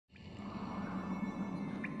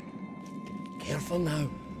Careful now.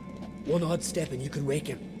 One odd step and you can wake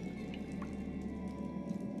him.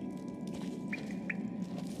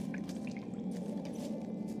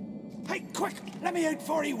 Hey, quick! Let me out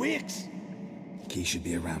before he wakes! Key should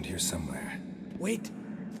be around here somewhere. Wait.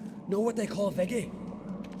 Know what they call Viggy?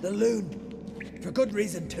 The loon. For good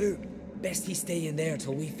reason too. Best he stay in there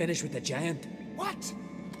till we finish with the giant. What?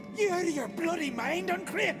 You out of your bloody mind,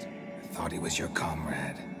 Uncrate? I thought he was your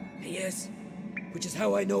comrade. He is. Which is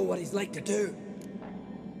how I know what he's like to do.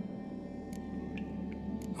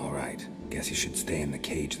 All right. Guess you should stay in the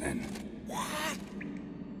cage then. What?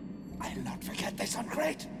 I'll not forget this,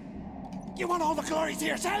 Uncrate. You want all the glory to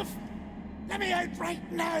yourself? Let me out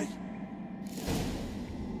right now!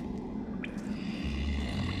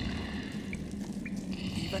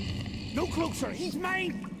 Even. No closer, he's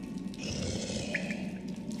mine!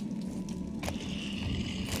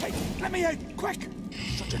 Hey, let me out, quick!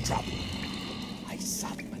 Shut your trap. I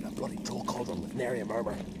sat him in a bloody troll cauldron with nary a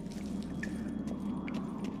murmur.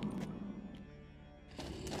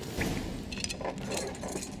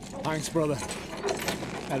 Thanks, brother.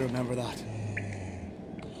 I remember that.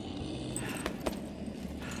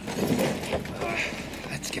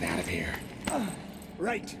 Let's get out of here.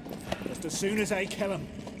 Right. Just as soon as I kill him.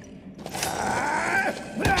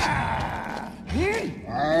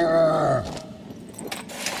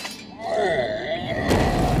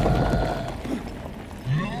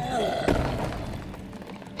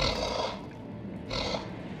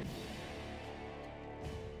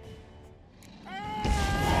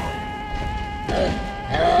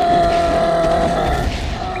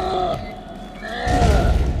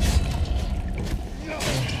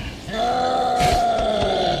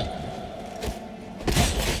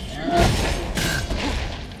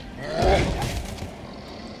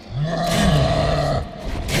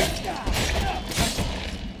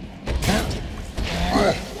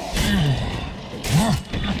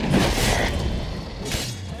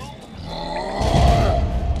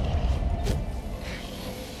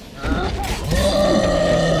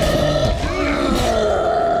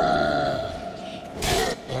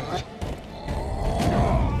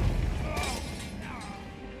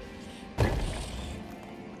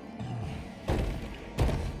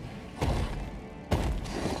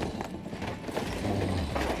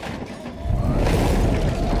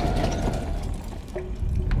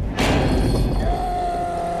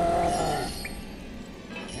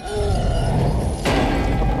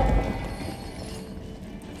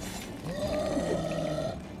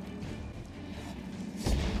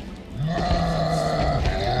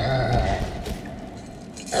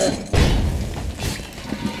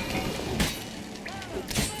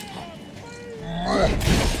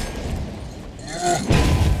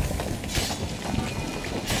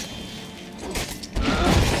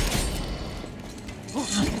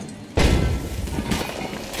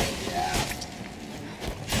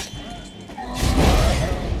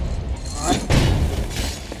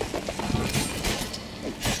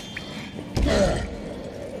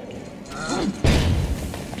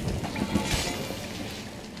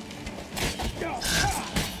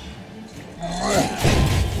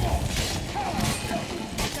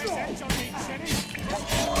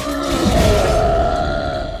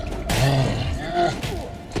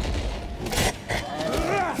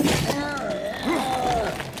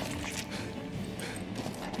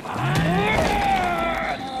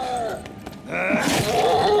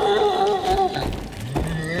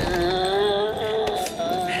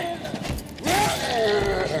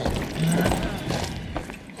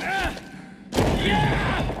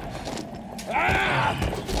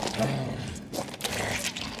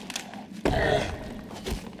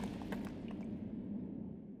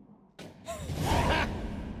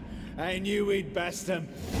 I knew we'd best him.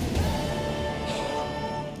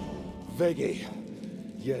 Viggy,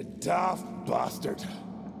 you daft bastard.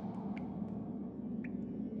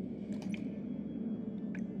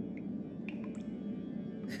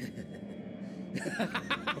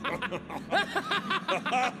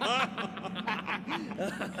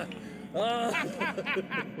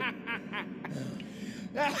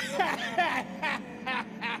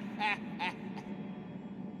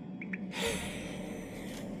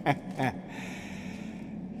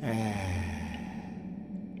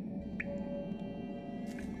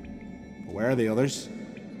 Where are the others?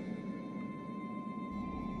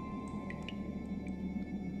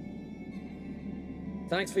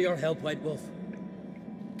 Thanks for your help, White Wolf.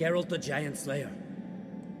 Geralt the Giant Slayer.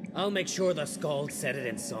 I'll make sure the Scald said it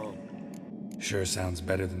in song. Sure sounds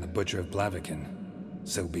better than the Butcher of Blaviken.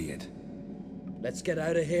 So be it. Let's get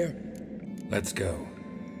out of here. Let's go.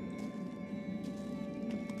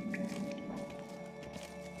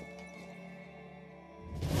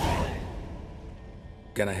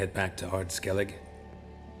 Gonna head back to Ard Skellig?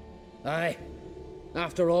 Aye.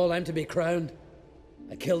 After all, I'm to be crowned.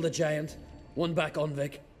 I killed a giant, won back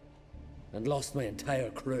Undvik, and lost my entire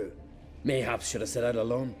crew. Mayhaps should have set out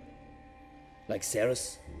alone. Like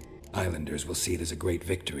Ceres. Islanders will see it as a great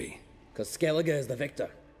victory. Cause Skellige is the victor.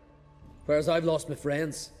 Whereas I've lost my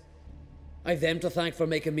friends. I've them to thank for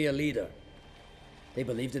making me a leader. They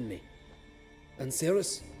believed in me. And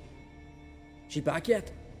Ceres? She back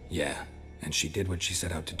yet? Yeah, and she did what she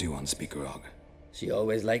set out to do on Speakerog. She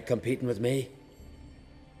always liked competing with me.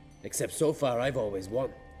 Except so far I've always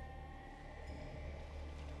won.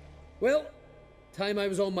 Well, time I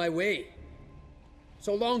was on my way.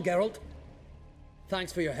 So long, Geralt.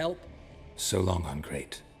 Thanks for your help. So long,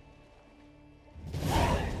 Ungreat.